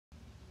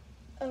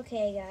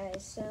Okay,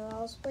 guys, so I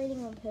was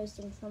planning on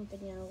posting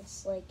something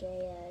else, like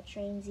a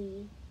Train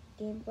Z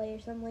gameplay or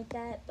something like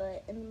that,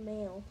 but in the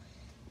mail,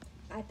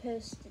 I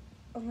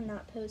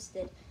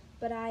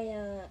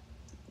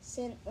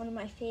sent one of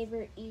my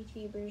favorite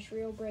YouTubers,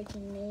 Real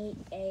Breaking Nate,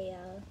 a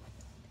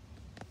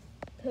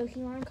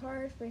Pokemon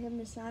card for him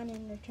to sign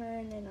in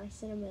return, and I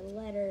sent him a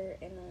letter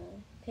and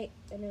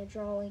a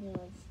drawing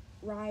of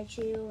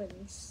Raichu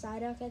and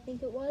Psyduck, I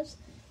think it was.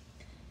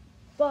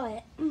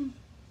 But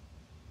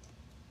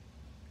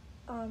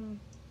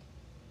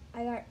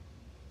I got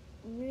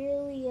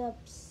really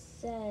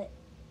upset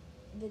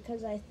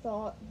because I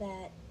thought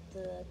that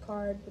the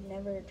card would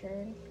never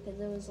return, because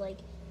it was like,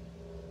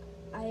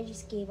 I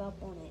just gave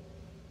up on it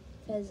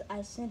because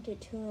I sent it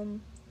to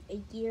him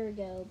a year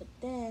ago, but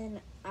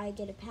then I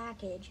get a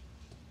package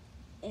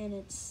and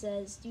it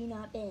says do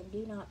not bend,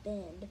 do not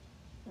bend.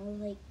 I was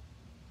like,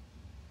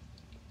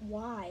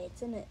 why?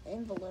 It's in an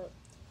envelope.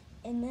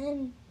 And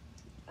then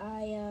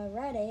I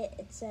read it.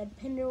 It said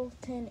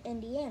Pendleton,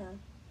 Indiana.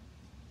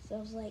 So I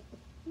was like,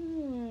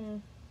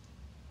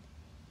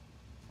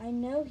 I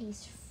know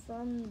he's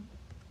from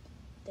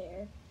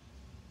there.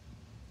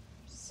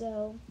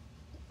 So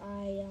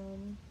I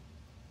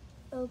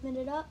opened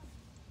it up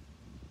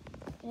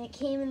and it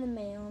came in the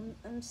mail.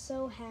 I'm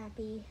so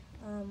happy.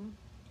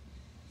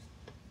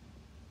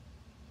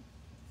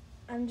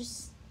 I'm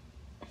just,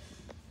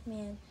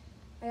 man,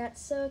 I got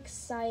so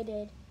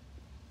excited.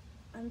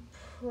 I'm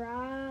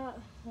proud.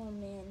 Oh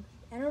man,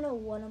 I don't know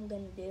what I'm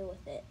gonna do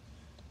with it.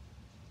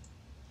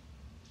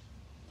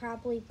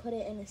 Probably put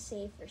it in a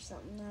safe or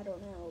something, I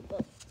don't know,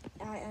 but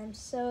I'm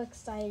so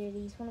excited.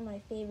 He's one of my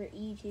favorite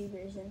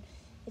YouTubers, and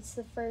it's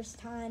the first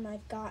time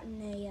I've gotten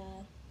a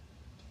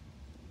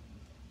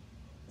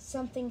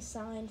something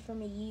signed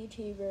from a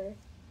YouTuber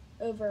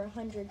over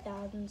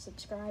 100,000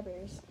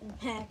 subscribers. In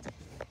fact,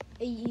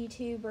 a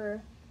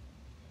YouTuber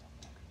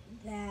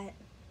that's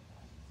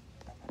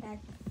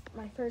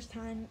my first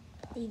time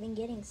even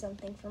getting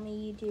something from a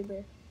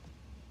YouTuber.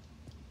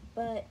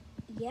 But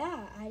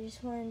yeah, I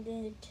just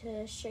wanted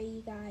to show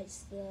you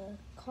guys the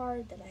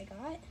card that I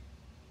got.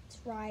 It's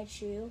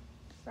Raichu.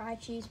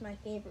 Raichu's my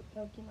favorite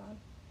Pokemon.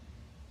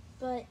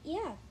 But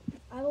yeah,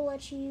 I'll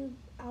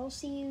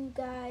see you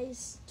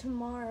guys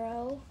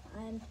tomorrow.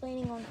 I'm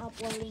planning on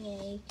uploading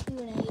a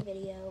Q&A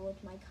video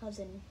with my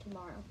cousin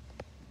tomorrow.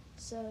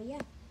 So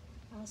yeah,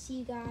 I'll see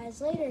you guys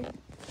later.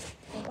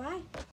 Bye-bye.